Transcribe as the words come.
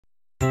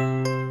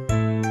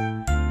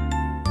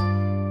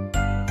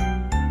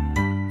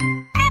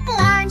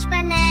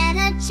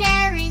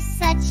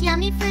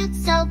yummy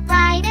fruits so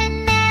bright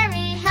and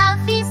merry,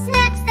 healthy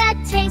snacks that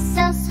taste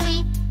so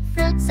sweet.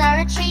 Fruits are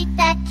a treat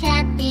that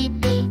can't be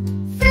beat.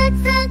 Fruit,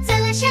 fruit,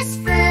 delicious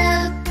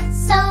fruit.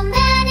 So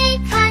many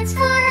kinds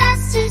for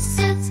us to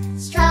suit.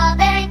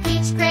 Strawberry,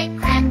 peach, grape,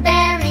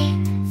 cranberry.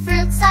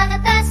 Fruits are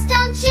the best,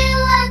 don't you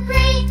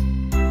agree?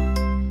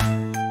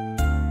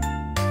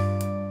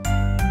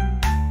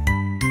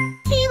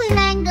 Kiwi,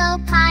 mango,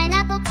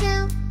 pineapple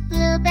too.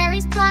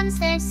 Blueberries, plums,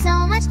 there's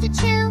so much to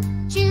chew.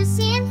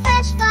 Juicy and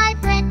fresh,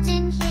 vibrant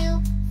in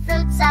hue.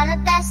 Fruits are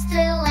the best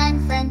through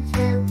and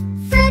through.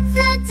 Fruit,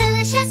 fruit,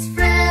 delicious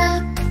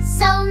fruit.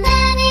 So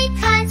many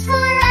kinds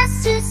for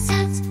us to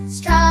suit.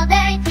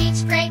 Strawberry,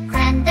 peach, grape,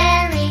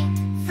 cranberry.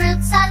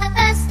 Fruits are the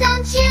best,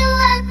 don't you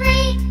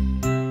agree?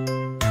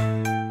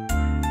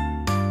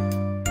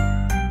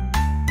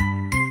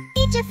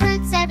 Eat your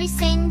fruits every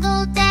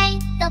single day.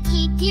 They'll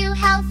keep you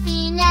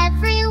healthy in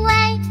every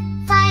way.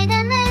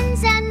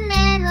 Vitamins and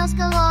minerals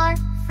galore.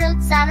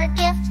 Fruits are a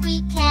gift